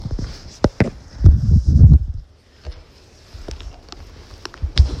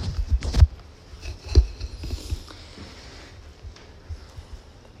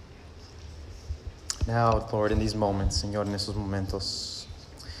Now, Lord, in these moments, Señor, en esos momentos,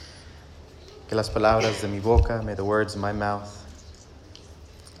 que las palabras de mi boca, may the words of my mouth,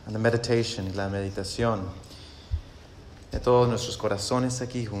 and the meditation y la meditación de todos nuestros corazones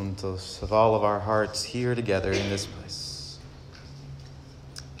aquí juntos, of all of our hearts here together in this place,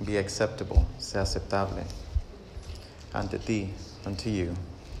 be acceptable, sea aceptable ante ti, unto you.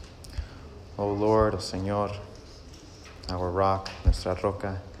 O Lord, O Señor, our rock, nuestra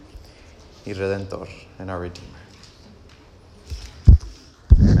roca, y Redentor, and our Redeemer.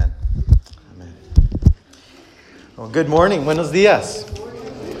 Amen. Amen. Well, good morning. Buenos días.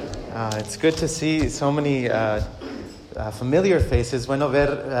 It's good to see so many familiar faces. Bueno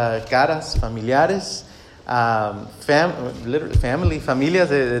ver caras familiares, familias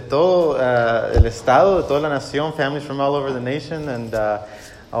de todo el estado, de toda la nación, families from all over the nation and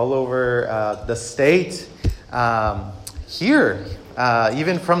all over the state. Here,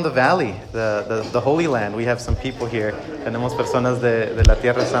 even from the valley, the Holy Land, we have some people here. Tenemos personas de la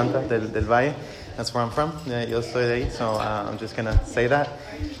Tierra Santa, del Valle. That's where I'm from. Yo soy de ahí, so I'm just going to say that.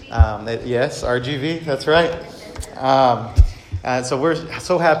 Yes, RGV, that's right. So we're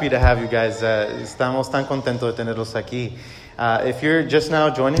so happy to have you guys. Estamos tan contentos de tenerlos aquí. If you're just now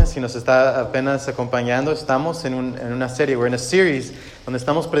joining us, si nos está apenas acompañando, estamos en una serie, we're in a series donde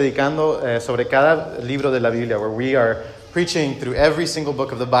estamos predicando sobre cada libro de la Biblia, where we are preaching through every single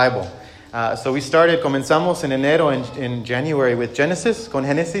book of the Bible. So comenzamos en enero, in January with Genesis, con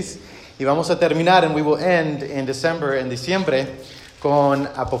Génesis, y vamos a terminar, and we will end in diciembre, con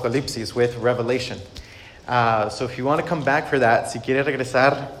Apocalipsis, with Revelation. So if you want to come back for that, si quiere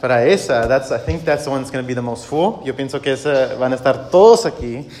regresar para esa, I think that's the one that's going to be the most full. Yo pienso que esa van a estar todos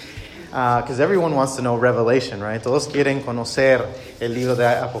aquí, because everyone wants to know Revelation, right? Todos quieren conocer el libro de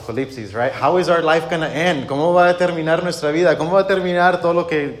Apocalipsis, right? How is our life going to end? ¿Cómo va a terminar nuestra vida? ¿Cómo va a terminar todo lo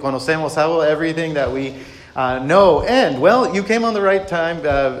que conocemos? How will everything that we know end? Well, you came on the right time.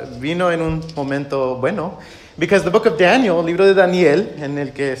 Vino en un momento bueno. Because the book of Daniel, el libro de Daniel, en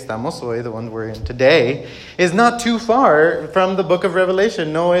el que estamos hoy, the one we're in today, is not too far from the book of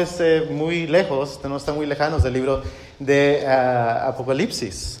Revelation. No es muy lejos, no está muy lejanos del libro de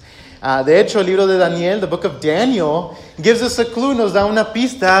Apocalipsis. De hecho, el libro de Daniel, the book of Daniel, gives us a clue, nos da una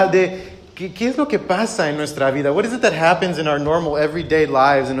pista de qué es lo que pasa en nuestra vida. What is it that happens in our normal, everyday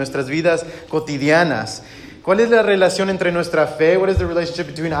lives, en nuestras vidas cotidianas? ¿Cuál es la relación entre nuestra fe? What is the relationship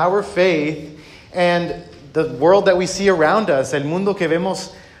between our faith and the world that we see around us, el mundo que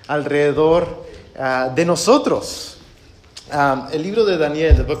vemos alrededor de nosotros? El libro de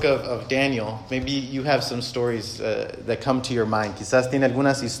Daniel, the book of Daniel, maybe you have some stories that come to your mind. Quizás tiene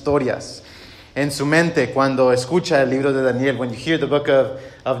algunas historias en su mente cuando escucha el libro de Daniel. When you hear the book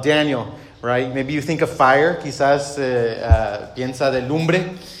of Daniel, right? Maybe you think of fire, quizás piensa de lumbre.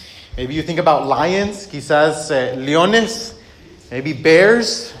 Maybe you think about lions, quizás leones. Maybe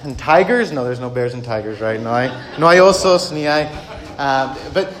bears and tigers. No, there's no bears and tigers, right? No hay osos, ni hay.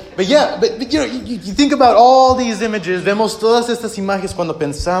 But you know, you think about all these images. Vemos todas estas imágenes cuando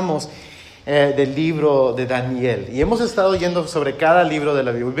pensamos del libro de Daniel. Y hemos estado yendo sobre cada libro de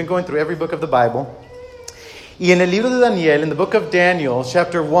la Biblia. We've been going through every book of the Bible. Y en el libro de Daniel, in the book of Daniel,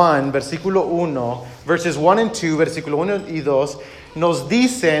 chapter 1, versículo 1, verses 1 and 2, versículo 1 y 2, nos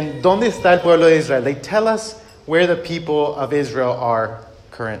dicen dónde está el pueblo de Israel. They tell us where the people of Israel are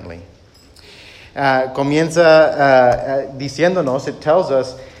currently. Comienza diciéndonos, it tells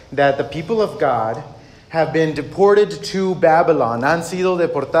us that the people of God have been deported to Babylon. Han sido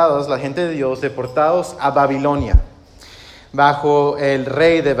deportados, la gente de Dios, deportados a Babilonia, bajo el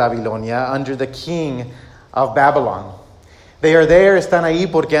rey de Babilonia, under the king of Babylon. They are there, están ahí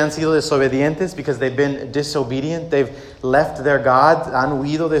porque han sido desobedientes, because they've been disobedient. They've left their God, han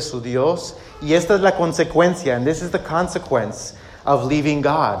huido de su Dios. Y esta es la consecuencia, and this is the consequence of leaving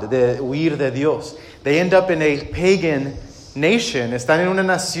God, de huir de Dios. They end up in a pagan nation. Están en una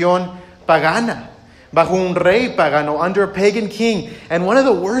nación pagana, bajo un rey pagano, under a pagan king. And one of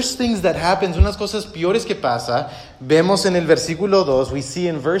the worst things that happens, unas cosas peores que pasa, vemos en el versículo 2, we see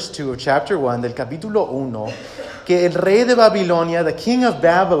in verse 2 of chapter 1, del capítulo 1, que el rey de Babilonia, the king of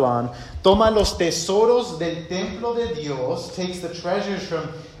Babylon, toma los tesoros del templo de Dios, takes the treasures from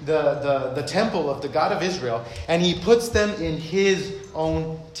the temple of the God of Israel, and he puts them in his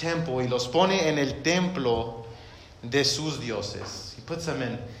own temple. Y los pone en el templo de sus dioses. He puts them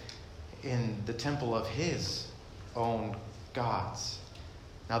in the temple of his own gods.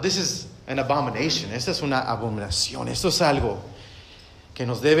 Now this is an abomination. Esta es una abominación. Esto es algo que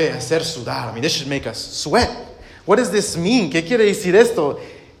nos debe hacer sudar. I mean, this should make us sweat. What does this mean? ¿Qué quiere decir esto?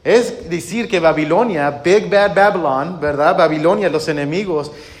 Es decir que Babilonia, Big Bad Babylon, ¿verdad? Babilonia, los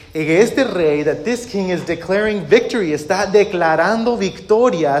enemigos, Y que este rey, that this king is declaring victory, está declarando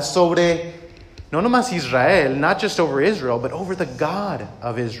victoria sobre no nomás Israel, not just over Israel, but over the God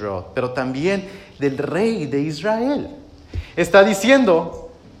of Israel, pero también del rey de Israel. Está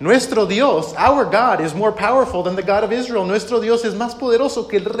diciendo, nuestro Dios, our God, is more powerful than the God of Israel. Nuestro Dios es más poderoso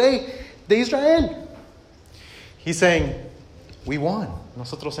que el rey de Israel. He's saying, we won.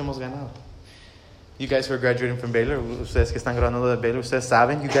 Nosotros hemos ganado. You guys who are graduating from Baylor, ustedes que están graduando de Baylor, ustedes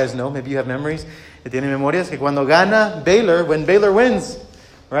saben, you guys know, maybe you have memories, que tienen memorias, que cuando gana Baylor, when Baylor wins,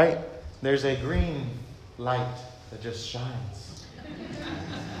 right, there's a green light that just shines.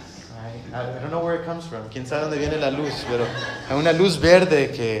 Right? I don't know where it comes from. Quién sabe dónde viene la luz, pero hay una luz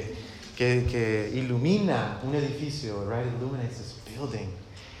verde que ilumina un edificio, right? It illuminates this building.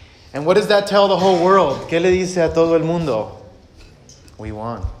 And what does that tell the whole world? ¿Qué le dice a todo el mundo? We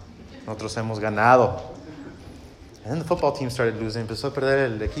won. Nosotros hemos ganado. And then the football team started losing. Empezó a perder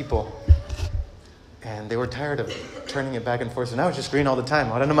el equipo. And they were tired of turning it back and forth. So now it's just green all the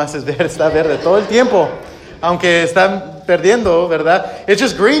time. Ahora nomás es verde, está verde todo el tiempo. Aunque están perdiendo, ¿verdad? It's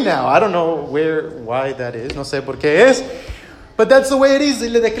just green now. I don't know why that is. No sé por qué es. But that's the way it is. Y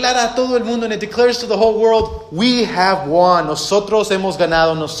le declara a todo el mundo, and it declares to the whole world, we have won. Nosotros hemos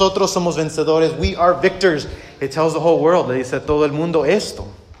ganado. Nosotros somos vencedores. We are victors. It tells the whole world. Le dice a todo el mundo esto.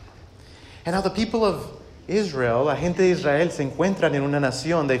 And now the people of Israel, la gente de Israel, se encuentran en una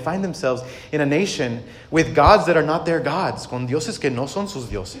nación. They find themselves in a nation with gods that are not their gods, con dioses que no son sus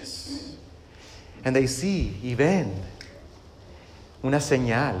dioses. And they see y ven una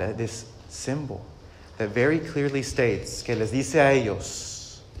señal, this symbol that very clearly states, que les dice a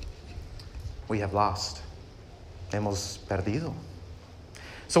ellos, we have lost. Hemos perdido.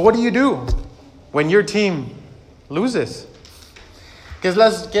 So what do you do when your team loses? ¿Qué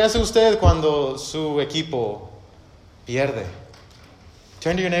hace usted cuando su equipo pierde?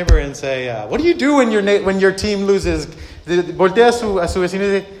 Turn to your neighbor and say, what do you do when your team loses? Voltea a su vecino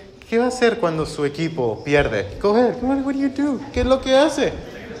y dice, ¿qué va a hacer cuando su equipo pierde? Go ahead. What do you do? ¿Qué es lo que hace?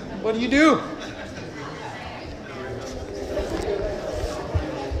 What do you do?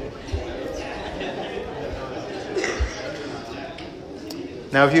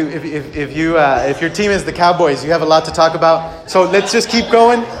 Now, if your team is the Cowboys, you have a lot to talk about. So let's just keep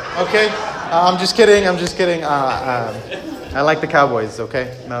going, okay? I'm just kidding. I like the Cowboys,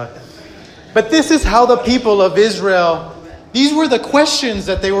 okay? No. But this is how the people of Israel, these were the questions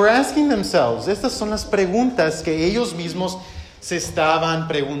that they were asking themselves. Estas son las preguntas que ellos mismos se estaban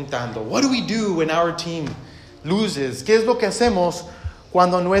preguntando. What do we do when our team loses? ¿Qué es lo que hacemos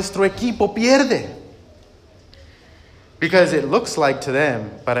cuando nuestro equipo pierde? Because it looks like to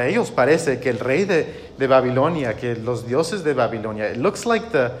them, para ellos parece que el rey de Babilonia, que los dioses de Babilonia, it looks like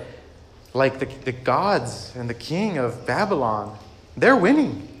the gods and the king of Babylon, they're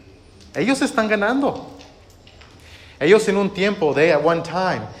winning. Ellos están ganando. Ellos en un tiempo, at one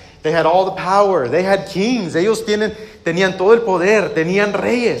time, they had all the power, they had kings, ellos tenían todo el poder, tenían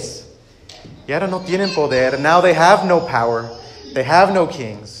reyes. Y ahora no tienen poder, now they have no power, they have no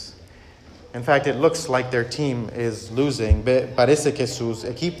kings. In fact, it looks like their team is losing. Parece que su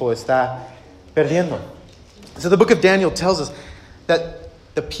equipo está perdiendo. So the book of Daniel tells us that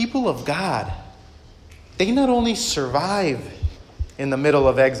the people of God, they not only survive in the middle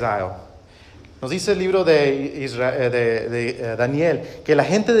of exile. Nos dice el libro de Daniel que la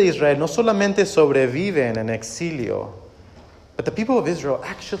gente de Israel no solamente sobreviven en exilio, but the people of Israel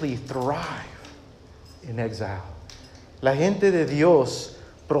actually thrive in exile. La gente de Dios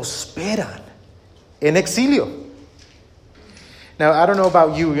prosperan en exilio. Now, I don't know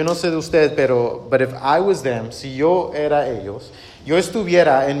about you, yo no sé de usted, but if I was them, si yo era ellos, yo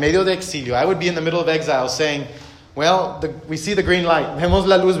estuviera en medio de exilio, I would be in the middle of exile saying, well, we see the green light, vemos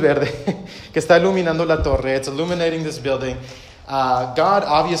la luz verde, que está iluminando la torre, it's illuminating this building. God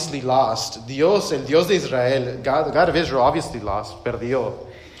obviously lost. Dios, el Dios de Israel, the God of Israel obviously lost, perdió.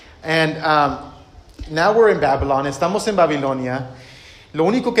 And now we're in Babylon, estamos en Babilonia. Lo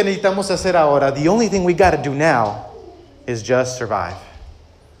único que necesitamos hacer ahora, the only thing we got to do now is just survive.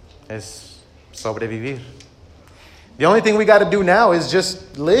 Es sobrevivir. The only thing we got to do now is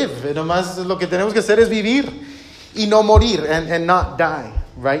just live. Nomás lo que tenemos que hacer es vivir y no morir and not die.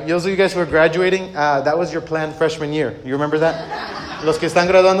 Right? Those of you guys who are graduating, that was your plan freshman year. You remember that? Los que están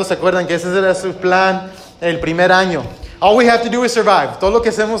graduando se acuerdan que ese era su plan el primer año. All we have to do is survive. Todo lo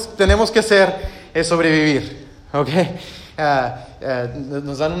que tenemos que hacer es sobrevivir. Okay?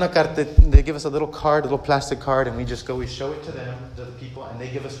 Nos dan una carta, they give us a little card, a little plastic card, and we show it to them, to the people, and they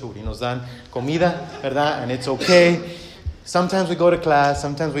give us food. Y nos dan comida, ¿verdad? And it's okay. Sometimes we go to class,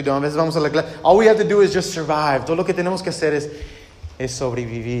 sometimes we don't. A veces vamos a la clase. All we have to do is just survive. Todo lo que tenemos que hacer es es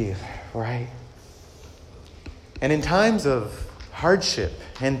sobrevivir, right? And in times of hardship,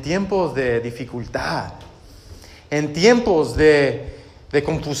 en tiempos de dificultad, en tiempos de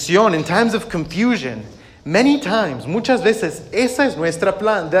confusión, in times of confusion, many times, muchas veces, esa es nuestra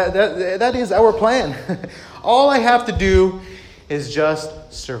plan. That is our plan. All I have to do is just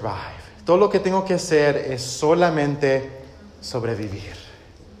survive. Todo lo que tengo que hacer es solamente sobrevivir.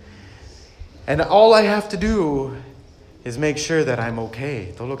 And all I have to do is make sure that I'm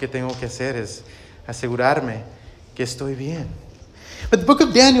okay. Todo lo que tengo que hacer es asegurarme que estoy bien. But the book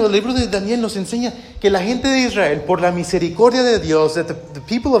of Daniel, el libro de Daniel, nos enseña que la gente de Israel, por la misericordia de Dios, that the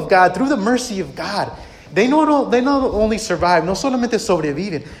people of God, through the mercy of God, they not only survive, no solamente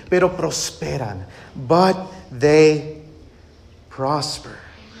sobreviven, pero prosperan, but they prosper.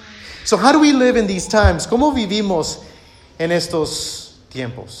 So how do we live in these times? ¿Cómo vivimos en estos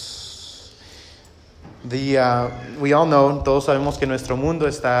tiempos? We all know, todos sabemos que nuestro mundo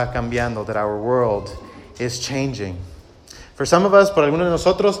está cambiando, that our world is changing. For some of us, por algunos de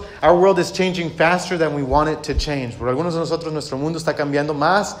nosotros, our world is changing faster than we want it to change. Por algunos de nosotros, nuestro mundo está cambiando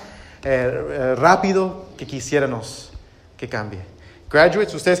más rápido que quisiéramos que cambie.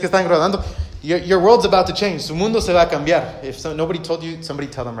 Graduates, ustedes que están graduando, your world's about to change. Su mundo se va a cambiar. If nobody told you, somebody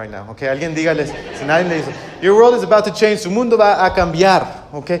tell them right now. Okay, alguien dígales. Si nadie le dice, your world is about to change. Su mundo va a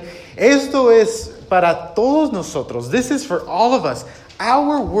cambiar. Okay, esto es para todos nosotros. This is for all of us.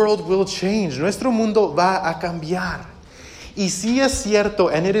 Our world will change. Nuestro mundo va a cambiar. Y sí es cierto,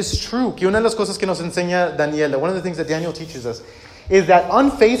 and it is true, que una de las cosas que nos enseña Daniel, one of the things that Daniel teaches us, is that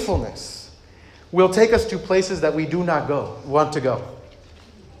unfaithfulness will take us to places that we do not want to go.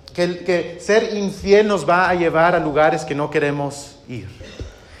 Que ser infiel nos va a llevar a lugares que no queremos ir.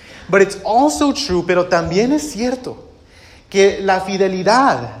 But it's also true, pero también es cierto, que la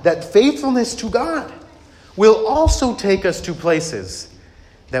fidelidad, that faithfulness to God, will also take us to places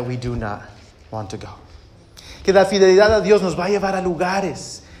that we do not want to go. Que la fidelidad a Dios nos va a llevar a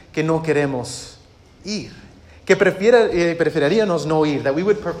lugares que no queremos ir. Que preferiríamos no ir. That we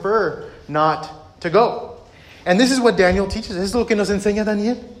would prefer not to go. And this is what Daniel teaches. Es lo que nos enseña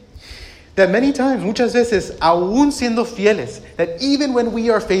Daniel. That many times, muchas veces, aún siendo fieles, that even when we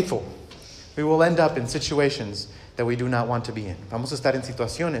are faithful, we will end up in situations that we do not want to be in. Vamos a estar en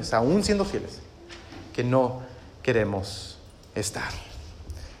situaciones, aún siendo fieles, que no queremos estar.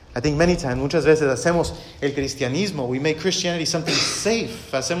 I think many times, muchas veces hacemos el cristianismo, we make Christianity something safe.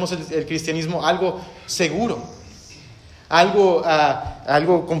 Hacemos el cristianismo algo seguro,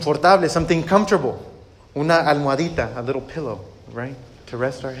 algo confortable, something comfortable. Una almohadita, a little pillow, right? To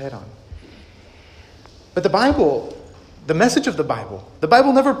rest our head on. But the Bible, the message of the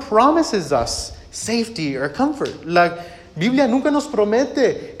Bible never promises us safety or comfort. La Biblia nunca nos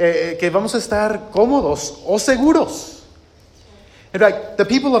promete que vamos a estar cómodos o seguros. In fact, the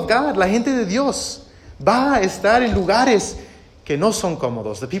people of God, la gente de Dios, va a estar en lugares que no son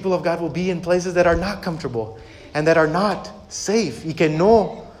cómodos. The people of God will be in places that are not comfortable and that are not safe y que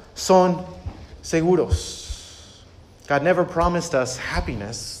no son seguros. God never promised us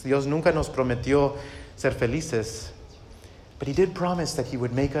happiness. Dios nunca nos prometió ser felices. But He did promise that He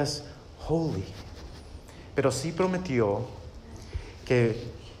would make us holy. Pero sí prometió que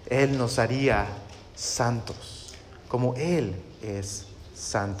Él nos haría santos, como Él is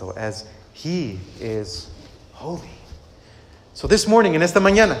santo, as He is holy. So this morning, en esta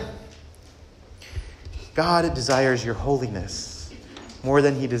mañana, God desires your holiness more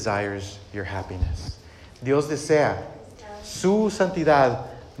than He desires your happiness. Dios desea su santidad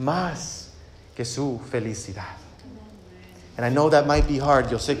más que su felicidad. And I know that might be hard.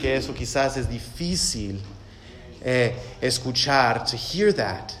 Yo sé que eso quizás es difícil escuchar, to hear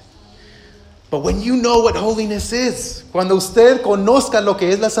that. But when you know what holiness is, cuando usted conozca lo que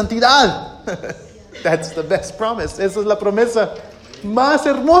es la santidad, that's the best promise. Esa es la promesa más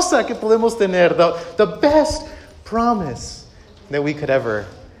hermosa que podemos tener. The best promise that we could ever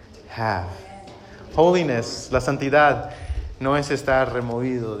have. Holiness, la santidad, no es estar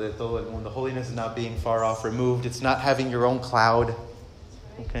removido de todo el mundo. Holiness is not being far off, removed. It's not having your own cloud.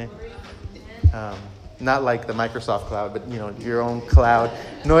 Okay? Not like the Microsoft cloud, but your own cloud.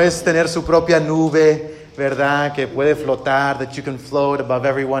 No es tener su propia nube, ¿verdad? Que puede flotar, that you can float above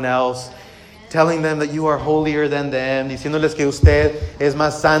everyone else. Telling them that you are holier than them. Diciéndoles que usted es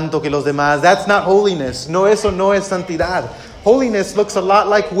más santo que los demás. That's not holiness. No, eso no es santidad. Holiness looks a lot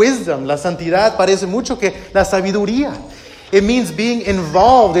like wisdom. La santidad parece mucho que la sabiduría. It means being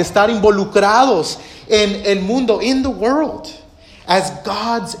involved, estar involucrados en el mundo, in the world. As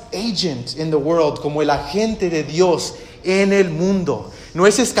God's agent in the world, como el agente de Dios en el mundo. No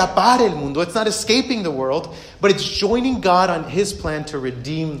es escapar el mundo. It's not escaping the world, but it's joining God on His plan to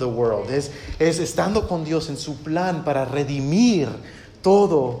redeem the world. Es estando con Dios en su plan para redimir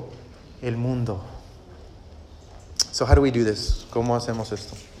todo el mundo. So how do we do this? ¿Cómo hacemos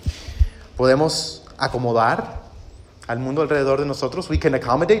esto? ¿Podemos acomodar al mundo alrededor de nosotros? We can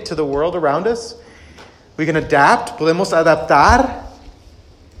accommodate to the world around us. We can adapt. ¿Podemos adaptar?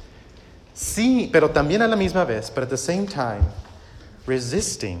 Sí, pero también a la misma vez, but at the same time,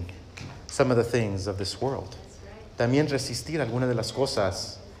 resisting some of the things of this world. También resistir algunas de las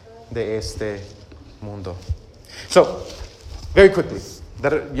cosas de este mundo. So, very quickly,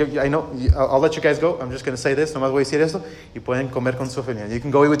 I know, I'll let you guys go. I'm just going to say this. Nomás voy a decir esto y pueden comer con su familia. You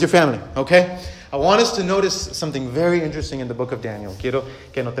can go eat with your family, okay? I want us to notice something very interesting in the book of Daniel. Quiero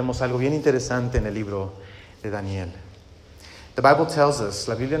que notemos algo bien interesante en el libro de Daniel. The Bible tells us,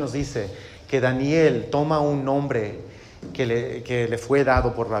 la Biblia nos dice que Daniel toma un nombre que le fue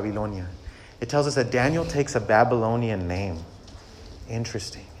dado por Babilonia. It tells us that Daniel takes a Babylonian name.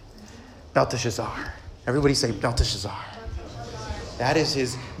 Interesting. Belteshazzar. Everybody say Belteshazzar. That is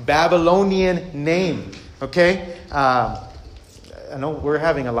his Babylonian name. Okay? I know we're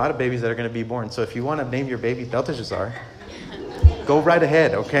having a lot of babies that are going to be born. So if you want to name your baby Belteshazzar, go right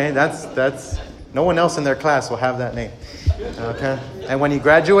ahead. Okay? That's no one else in their class will have that name. Okay? And when he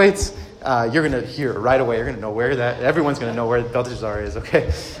graduates, you're going to hear right away. You're going to know everyone's going to know where Belteshazzar is.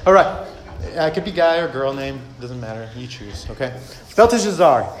 Okay? All right. It could be guy or girl name. Doesn't matter. You choose. Okay?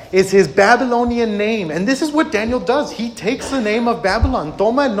 Belteshazzar is his Babylonian name. And this is what Daniel does. He takes the name of Babylon.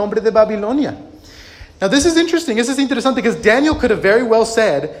 Toma el nombre de Babilonia. Now this is interesting. This is interesante because Daniel could have very well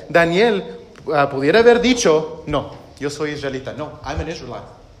said, Daniel pudiera haber dicho, no, yo soy israelita. No, I'm an Israelite.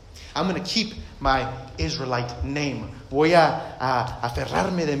 I'm going to keep my Israelite name. Voy a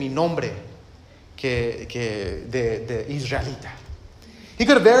aferrarme de mi nombre de israelita. He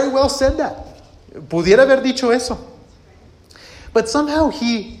could have very well said that. Pudiera haber dicho eso. But somehow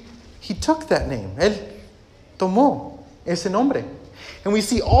he took that name. Él tomó ese nombre. And we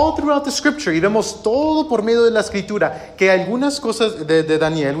see all throughout the scripture, y vemos todo por medio de la escritura, que algunas cosas de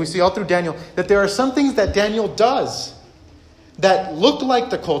Daniel, we see all through Daniel, that there are some things that Daniel does that look like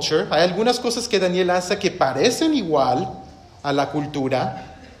the culture. Hay algunas cosas que Daniel hace que parecen igual a la cultura.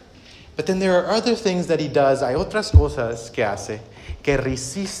 But then there are other things that he does. Hay otras cosas que hace que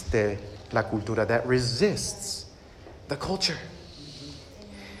resiste la cultura, that resists the culture.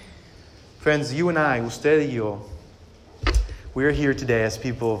 Friends, you and I, usted y yo, we're here today as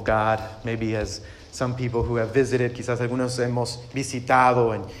people of God, maybe as some people who have visited, quizás algunos hemos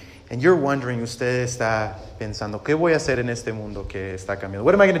visitado, and you're wondering, usted está pensando, ¿qué voy a hacer en este mundo que está cambiando?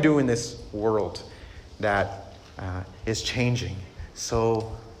 What am I going to do in this world that is changing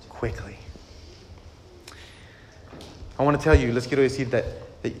so quickly? I want to tell you, les quiero decir that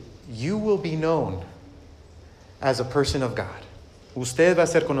you will be known as a person of God. Usted va a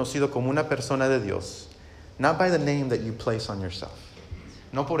ser conocido como una persona de Dios, not by the name that you place on yourself,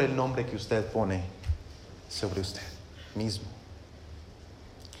 no por el nombre que usted pone sobre usted mismo.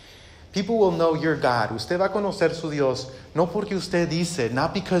 People will know your God. Usted va a conocer su Dios, no porque usted dice,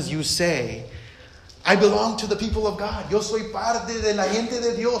 not because you say, I belong to the people of God. Yo soy parte de la gente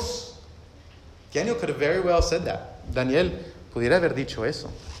de Dios. Daniel could have very well said that. Daniel pudiera haber dicho eso.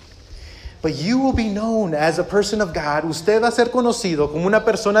 But you will be known as a person of God. Usted va a ser conocido como una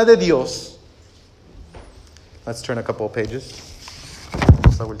persona de Dios. Let's turn a couple of pages.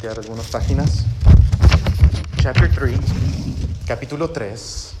 Vamos a voltear algunas páginas. Chapter 3, capítulo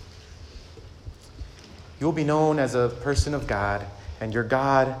 3. You will be known as a person of God, and your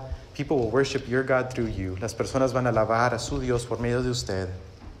God, people will worship your God through you. Las personas van a alabar a su Dios por medio de usted.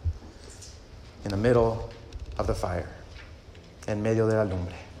 In the middle of the fire. En medio de la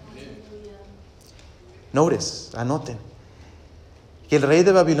lumbre. Notice, anoten, que el rey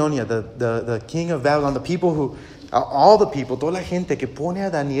de Babilonia, the king of Babylon, the people who, all the people, toda la gente que pone a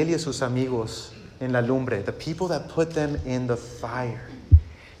Daniel y a sus amigos en la lumbre, the people that put them in the fire.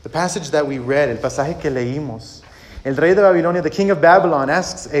 The passage that we read, el pasaje que leímos, el rey de Babilonia, the king of Babylon,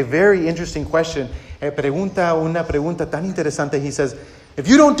 asks a very interesting question. Pregunta una pregunta tan interesante. He says, if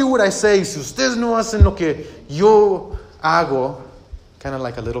you don't do what I say, si ustedes no hacen lo que yo hago, kind of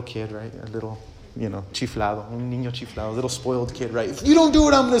like a little kid, right? A little, chiflado, un niño chiflado, a little spoiled kid, right? If you don't do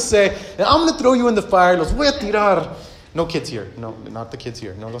what I'm going to say, and I'm going to throw you in the fire, los voy a tirar. No kids here. No, not the kids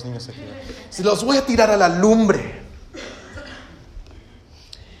here. No los niños aquí. Si los voy a tirar a la lumbre.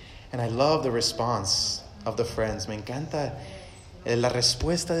 And I love the response of the friends. Me encanta la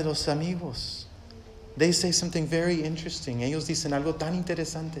respuesta de los amigos. They say something very interesting. Ellos dicen algo tan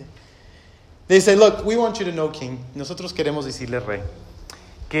interesante. They say, look, we want you to know, King, nosotros queremos decirle, Rey,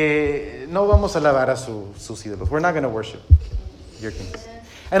 que no vamos a alabar a sus ídolos. We're not going to worship your kings.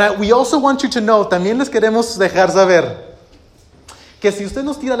 And we also want you to know, también les queremos dejar saber, que si usted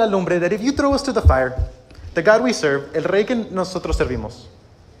nos tira la lumbre, that if you throw us to the fire, the God we serve, el Rey que nosotros servimos,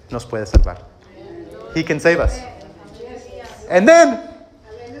 nos puede salvar. He can save us. And then,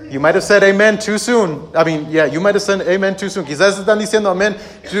 you might have said amen too soon. You might have said amen too soon. Quizás están diciendo amén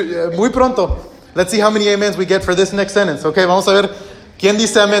muy pronto. Let's see how many amens we get for this next sentence. Okay, vamos a ver quién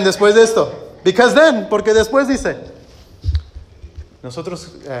dice amén después de esto. Because then, porque después dice, nosotros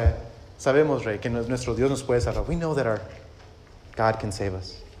sabemos, Rey, que nuestro Dios nos puede salvar. We know that our God can save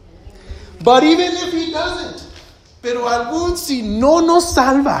us. But even if He doesn't, pero aún si no nos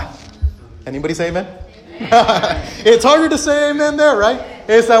salva. Anybody say amen? It's harder to say amen there, right?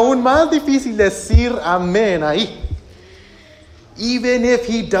 Es aún más difícil decir amén ahí. Even if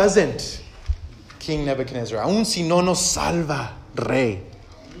He doesn't, King Nebuchadnezzar, aún si no nos salva, Rey,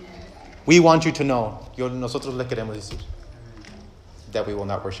 we want you to know, nosotros le queremos decir, that we will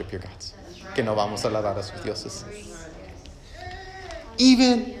not worship your gods. Que no vamos a alabar a sus dioses.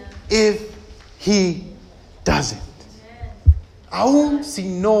 Even if He doesn't. Aún si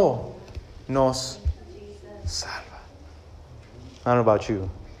no nos salva. I don't know about you,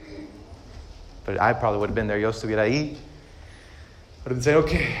 but I probably would have been there. Yo estuviera ahí. But I'd say,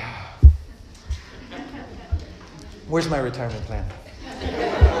 okay, where's my retirement plan?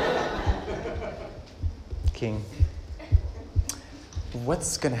 King,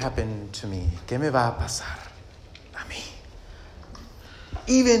 what's going to happen to me? ¿Qué me va a pasar a mí?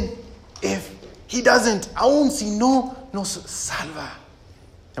 Even if He doesn't, aún si no nos salva.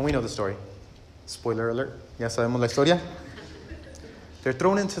 And we know the story. Spoiler alert. Ya sabemos la historia. They're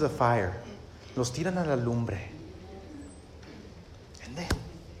thrown into the fire. Los tiran a la lumbre. And then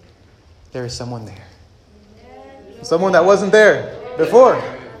there is someone there. Someone that wasn't there before.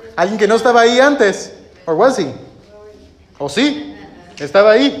 Alguien que no estaba ahí antes. Or was he? ¿O sí?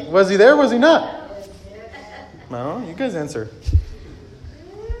 ¿Estaba ahí? Was he there? Was he not? No, you guys answer.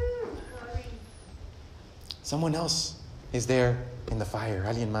 Someone else is there in the fire.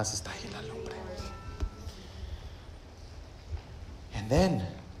 Alguien más está ahí en la lumbre. And then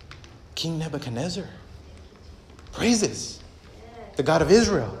King Nebuchadnezzar praises the God of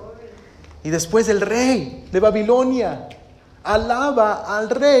Israel. Y después el rey de Babilonia alaba al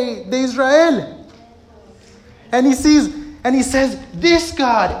rey de Israel. And he says, this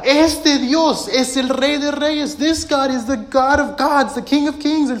God, este Dios, es el rey de reyes. This God is the God of gods, the King of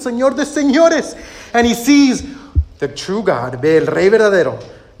kings, el Señor de señores. And he sees the true God, ve el rey verdadero.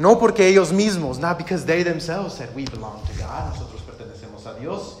 No porque ellos mismos, not because they themselves said, we belong to God, nosotros pertenecemos a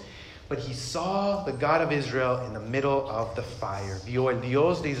Dios. But he saw the God of Israel in the middle of the fire. Vio el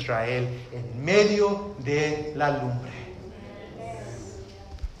Dios de Israel en medio de la lumbre.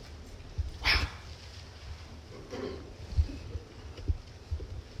 Wow.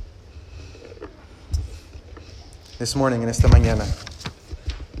 This morning, en esta mañana,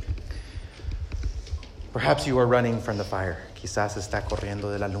 perhaps you are running from the fire. Quizás está corriendo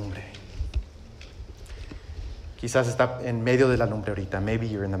de la lumbre. Quizás está en medio de la lumbre ahorita. Maybe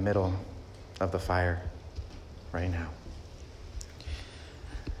you're in the middle of the fire right now.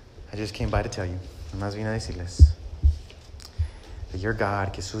 I just came by to tell you, más vine a decirles, that your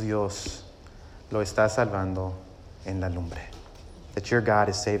God, que su Dios, lo está salvando en la lumbre. That your God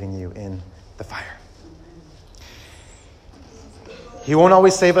is saving you in the fire. He won't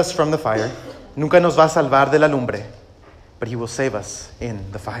always save us from the fire. Nunca nos va a salvar de la lumbre. But He will save us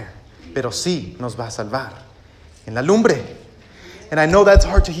in the fire. Pero sí nos va a salvar en la lumbre. And I know that's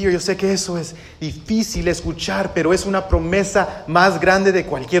hard to hear. Yo sé que eso es difícil escuchar, pero es una promesa más grande de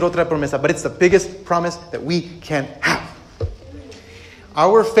cualquier otra promesa. But it's the biggest promise that we can have.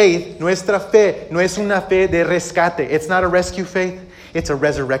 Our faith, nuestra fe, no es una fe de rescate. It's not a rescue faith. It's a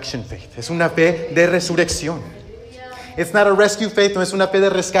resurrection faith. Es una fe de resurrección. It's not a rescue faith, no es una fe de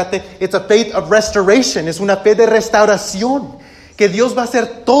rescate. It's a faith of restoration. Es una fe de restauración. Que Dios va a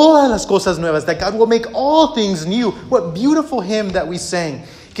hacer todas las cosas nuevas. That God will make all things new. What beautiful hymn that we sang.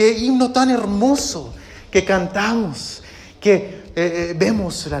 Qué himno tan hermoso que cantamos. Que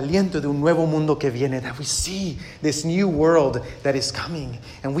vemos el aliento de un nuevo mundo que viene. That we see this new world that is coming.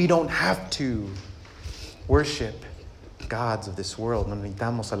 And we don't have to worship gods of this world. No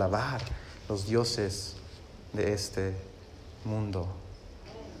necesitamos alabar los dioses de este mundo.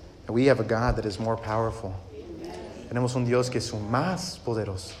 And we have a God that is more powerful. Tenemos un Dios que es más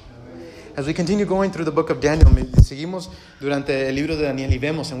poderoso. As we continue going through the book of Daniel, seguimos durante el libro de Daniel y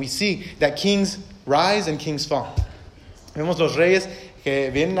vemos, and we see that kings rise and kings fall. Vemos los reyes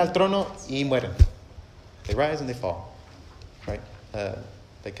que vienen al trono y mueren. They rise and they fall. Right?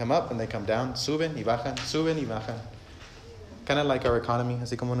 They come up and they come down. Suben y bajan. Suben y bajan. Kind of like our economy,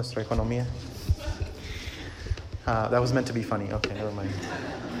 así como nuestra economía. That was meant to be funny. Okay, never mind.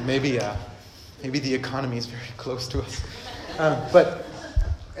 Maybe the economy is very close to us. But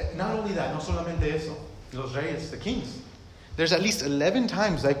not only that, no solamente eso. Los reyes, the kings. There's at least 11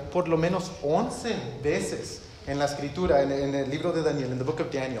 times, like por lo menos 11 veces en la escritura, en el libro de Daniel, in the book of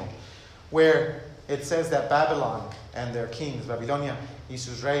Daniel, where it says that Babylon and their kings, Babilonia y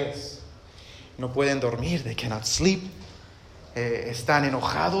sus reyes, no pueden dormir, they cannot sleep. Están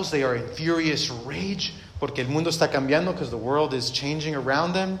enojados, they are in furious rage, porque el mundo está cambiando, because the world is changing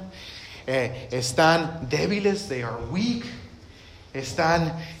around them. Están débiles, they are weak.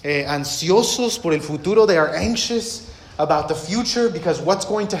 Están ansiosos por el futuro, they are anxious about the future, because what's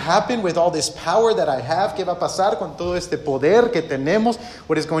going to happen with all this power that I have? ¿Qué va a pasar con todo este poder que tenemos?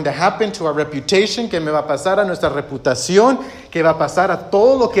 What is going to happen to our reputation? ¿Qué me va a pasar a nuestra reputación? ¿Qué va a pasar a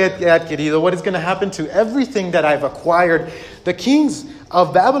todo lo que he adquirido? What is going to happen to everything that I've acquired? The kings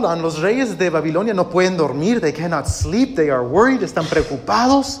of Babylon, los reyes de Babilonia, no pueden dormir. They cannot sleep. They are worried. Están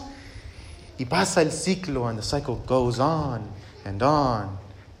preocupados. Y pasa el ciclo, and the cycle goes on and on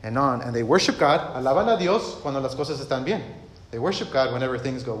and on. And they worship God. Alaban a Dios cuando las cosas están bien. They worship God whenever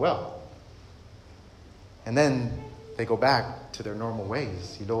things go well. And then they go back to their normal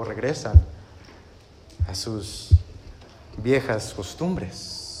ways. Y luego regresan a sus viejas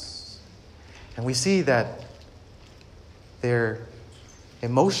costumbres. And we see that their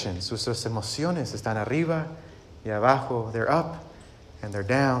emotions, sus emociones están arriba y abajo. They're up and they're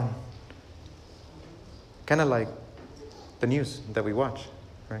down. Kind of like the news that we watch,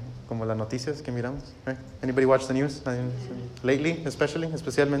 right? Como las noticias que miramos, right? Anybody watch the news? Lately,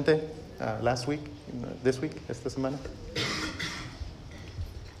 especialmente last week, this week, esta semana?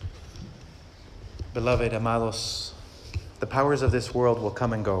 Beloved, amados, the powers of this world will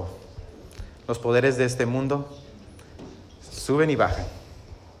come and go. Los poderes de este mundo suben y bajan.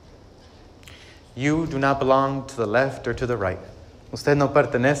 You do not belong to the left or to the right. Usted no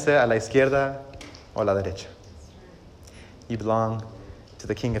pertenece a la izquierda o a la derecha. You belong to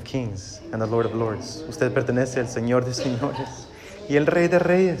the King of Kings and the Lord of Lords. Usted pertenece al Señor de señores y el Rey de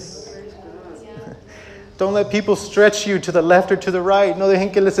reyes. Don't let people stretch you to the left or to the right. No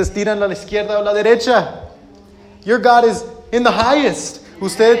dejen que les estiran a la izquierda o a la derecha. Your God is in the highest.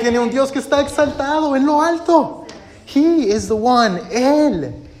 Usted tiene un Dios que está exaltado en lo alto. He is the one.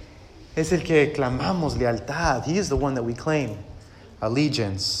 Él es el que clamamos lealtad. He is the one that we claim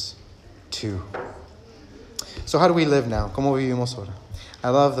allegiance to. So how do we live now? ¿Cómo vivimos ahora? I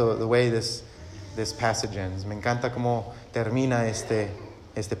love the way this passage ends. Me encanta cómo termina este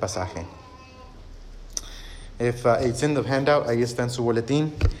pasaje. If it's in the handout, ahí está en su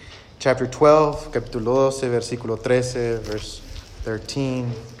boletín. Chapter 12, capítulo 12, versículo 13, verse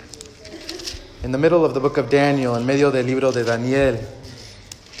 13. In the middle of the book of Daniel, en medio del libro de Daniel,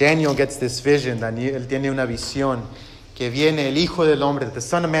 Daniel gets this vision. Daniel tiene una visión que viene el Hijo del Hombre, that the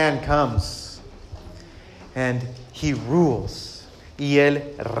Son of Man comes and he rules. Y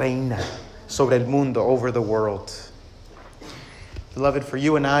él reina sobre el mundo, over the world. Beloved, for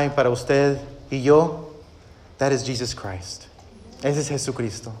you and I, para usted y yo, that is Jesus Christ. Ese es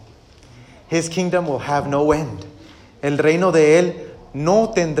Jesucristo. His kingdom will have no end. El reino de él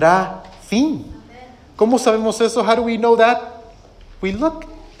no tendrá fin. ¿Cómo sabemos eso? How do we know that? We look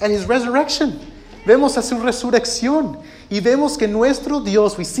at his resurrection. Vemos a su resurrección. Y vemos que nuestro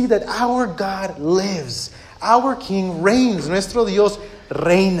Dios, we see that our God lives. Our King reigns. Nuestro Dios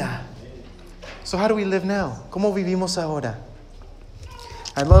reina. So how do we live now? ¿Cómo vivimos ahora?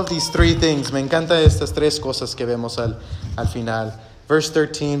 I love these three things. Me encanta estas tres cosas que vemos al final. Verse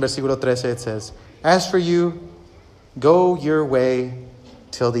 13, versículo 13, it says, "As for you, go your way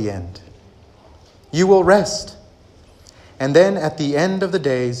till the end. You will rest. And then at the end of the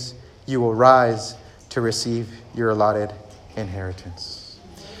days, you will rise to receive your allotted inheritance.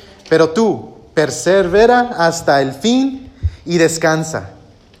 Pero tú, persevera hasta el fin y descansa,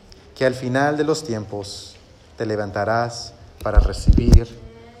 que al final de los tiempos te levantarás para recibir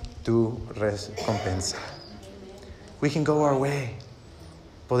tu recompensa." We can go our way.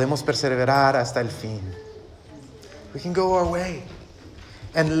 Podemos perseverar hasta el fin. We can go our way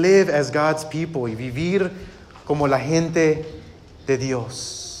and live as God's people y vivir como la gente de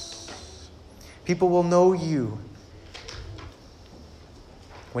Dios. People will know you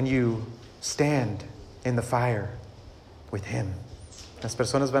when you stand in the fire with Him. Las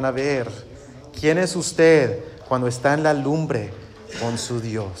personas van a ver quién es usted cuando está en la lumbre con su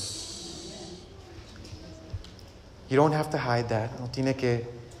Dios. You don't have to hide that. No tiene que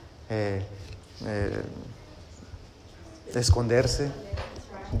esconderse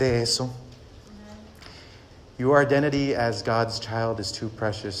de eso. Your identity as God's child is too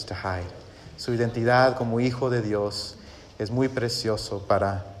precious to hide. Su identidad como hijo de Dios es muy precioso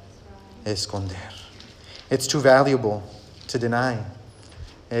para esconder. It's too valuable to deny.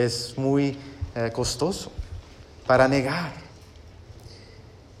 Es muy costoso para negar.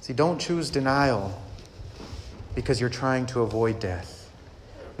 See, don't choose denial because you're trying to avoid death.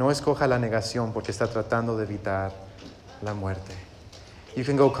 No escoja la negación porque está tratando de evitar la muerte. You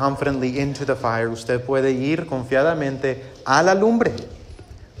can go confidently into the fire. Usted puede ir confiadamente a la lumbre,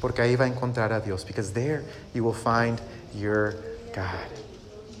 porque ahí va a encontrar a Dios. Because there you will find your God.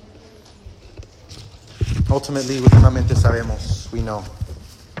 Ultimately, últimamente sabemos, we know,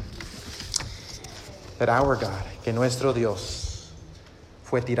 that our God, que nuestro Dios,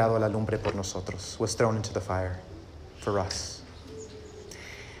 fue tirado a la lumbre por nosotros, was thrown into the fire for us.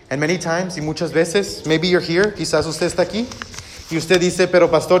 And many times, y muchas veces, maybe you're here, quizás usted está aquí, y usted dice, pero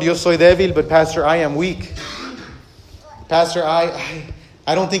pastor, yo soy débil, but pastor, I am weak. Pastor,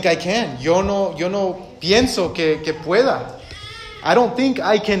 I don't think I can. Yo no pienso que pueda. I don't think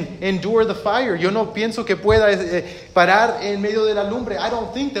I can endure the fire. Yo no pienso que pueda parar en medio de la lumbre. I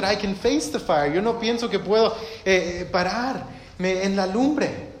don't think that I can face the fire. Yo no pienso que puedo pararme en la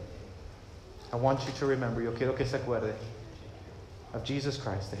lumbre. I want you to remember, yo quiero que se acuerde of Jesus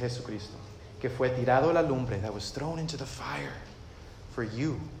Christ, de Jesucristo, que fue tirado a la lumbre, that was thrown into the fire for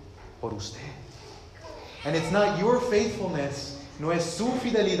you, por usted. And it's not your faithfulness, no es su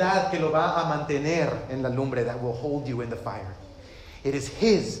fidelidad que lo va a mantener en la lumbre that will hold you in the fire. It is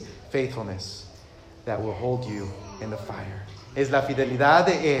His faithfulness that will hold you in the fire. Es la fidelidad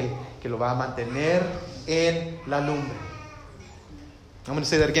de Él que lo va a mantener en la lumbre. I'm going to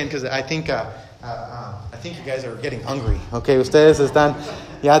say that again because I think you guys are getting hungry. Okay, ustedes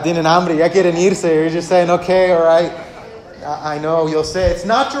ya tienen hambre, ya quieren irse. You're just saying, okay, all right. I know, yo sé. It's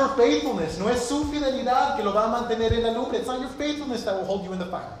not your faithfulness. No es su fidelidad que lo va a mantener en la lumbre. It's not your faithfulness that will hold you in the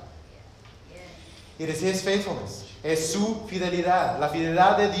fire. It is His faithfulness. Es su fidelidad. La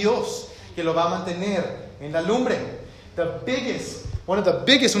fidelidad de Dios que lo va a mantener en la lumbre. Una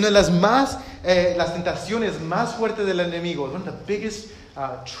de las las tentaciones más fuertes del enemigo, one of the biggest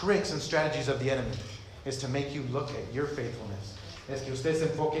tricks and strategies of the enemy is to make you look at your faithfulness. Es que usted se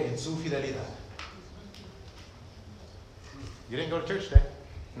enfoque en su fidelidad. You didn't go to church today.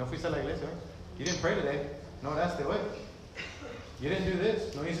 No fuiste a la iglesia. You didn't pray today. No oraste hoy. You didn't do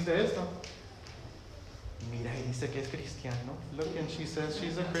this. No hiciste esto. Mira, y dice que es cristiano. Look, and she says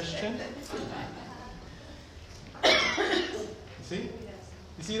she's a Christian. See?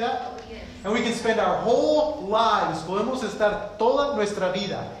 You see that? And we can spend our whole lives, podemos estar toda nuestra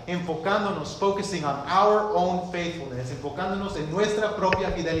vida enfocándonos, focusing on our own faithfulness, enfocándonos en nuestra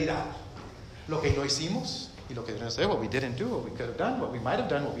propia fidelidad. Lo que no hicimos y lo que no sé, what we didn't do, what we could have done, what we might have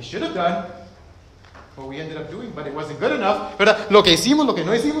done, what we should have done, what we ended up doing, but it wasn't good enough. ¿Verdad? Lo que hicimos, lo que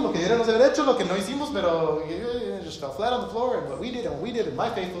no hicimos, lo que deberíamos haber hecho, lo que no hicimos, pero just fell flat on the floor, and what we did, and my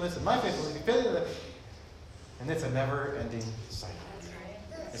faithfulness, and and it's a never-ending cycle.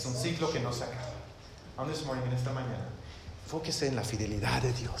 Es un ciclo que no se acaba. On this morning, en esta mañana, focus en la fidelidad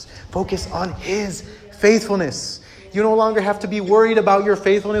de Dios. Focus on His faithfulness. You no longer have to be worried about your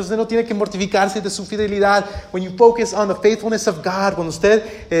faithfulness. Usted no tiene que mortificarse de su fidelidad. When you focus on the faithfulness of God, cuando usted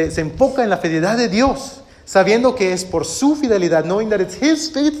se enfoca en la fidelidad de Dios, sabiendo que es por su fidelidad, knowing that it's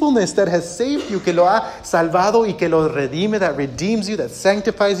His faithfulness that has saved you, que lo ha salvado y que lo redime, that redeems you, that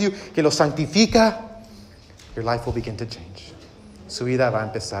sanctifies you, que lo santifica, your life will begin to change. Su vida va a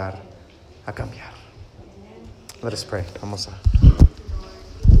empezar a cambiar. Let us pray. Vamos a...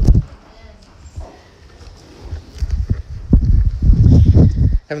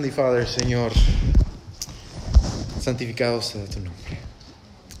 Heavenly Father, Señor, santificado sea tu nombre.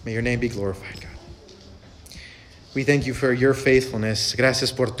 May your name be glorified, God. We thank you for your faithfulness.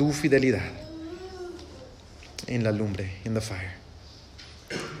 Gracias por tu fidelidad en la lumbre, in the fire.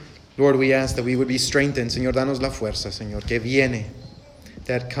 Lord, we ask that we would be strengthened. Señor, danos la fuerza, Señor, que viene,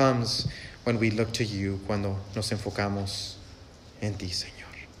 that comes when we look to you, cuando nos enfocamos en ti, Señor.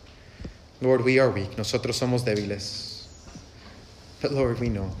 Lord, we are weak. Nosotros somos débiles. But Lord, we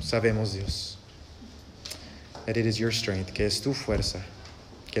know, sabemos, Dios, that it is your strength, que es tu fuerza,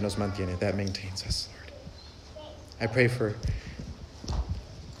 que nos mantiene, that maintains us, Lord. I pray for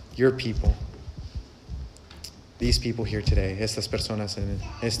your people, these people here today, estas personas en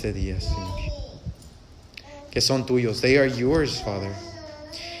este día, Señor, que son tuyos. They are yours, Father.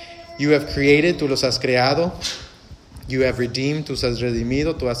 You have created, tú los has creado. You have redeemed, tú has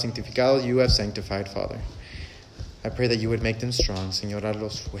redimido, tú has santificado, you have sanctified, Father. I pray that you would make them strong, Señor,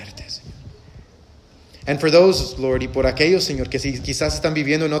 hazlos fuertes, Señor. And for those, Lord, y por aquellos, Señor, que quizás están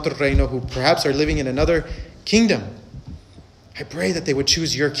viviendo en otro reino, who perhaps are living in another kingdom, I pray that they would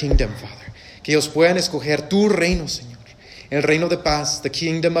choose your kingdom, Father. Que ellos puedan escoger tu reino, Señor. El reino de paz, the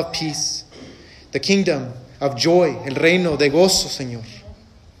kingdom of peace, the kingdom of joy, el reino de gozo, Señor.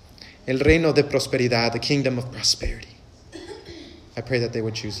 El reino de prosperidad, the kingdom of prosperity. I pray that they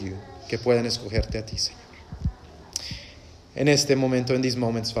would choose you, que puedan escogerte a ti, Señor. En este momento, in these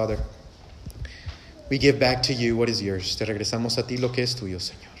moments, Father, we give back to you what is yours. Te regresamos a ti lo que es tuyo,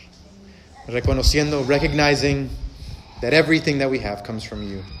 Señor. Reconociendo, recognizing that everything that we have comes from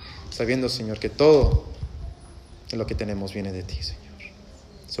you. Sabiendo, Señor, que todo lo que tenemos viene de ti, Señor.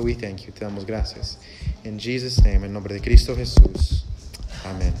 So we thank you. Te damos gracias. In Jesus' name, en nombre de Cristo Jesús.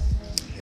 Amén.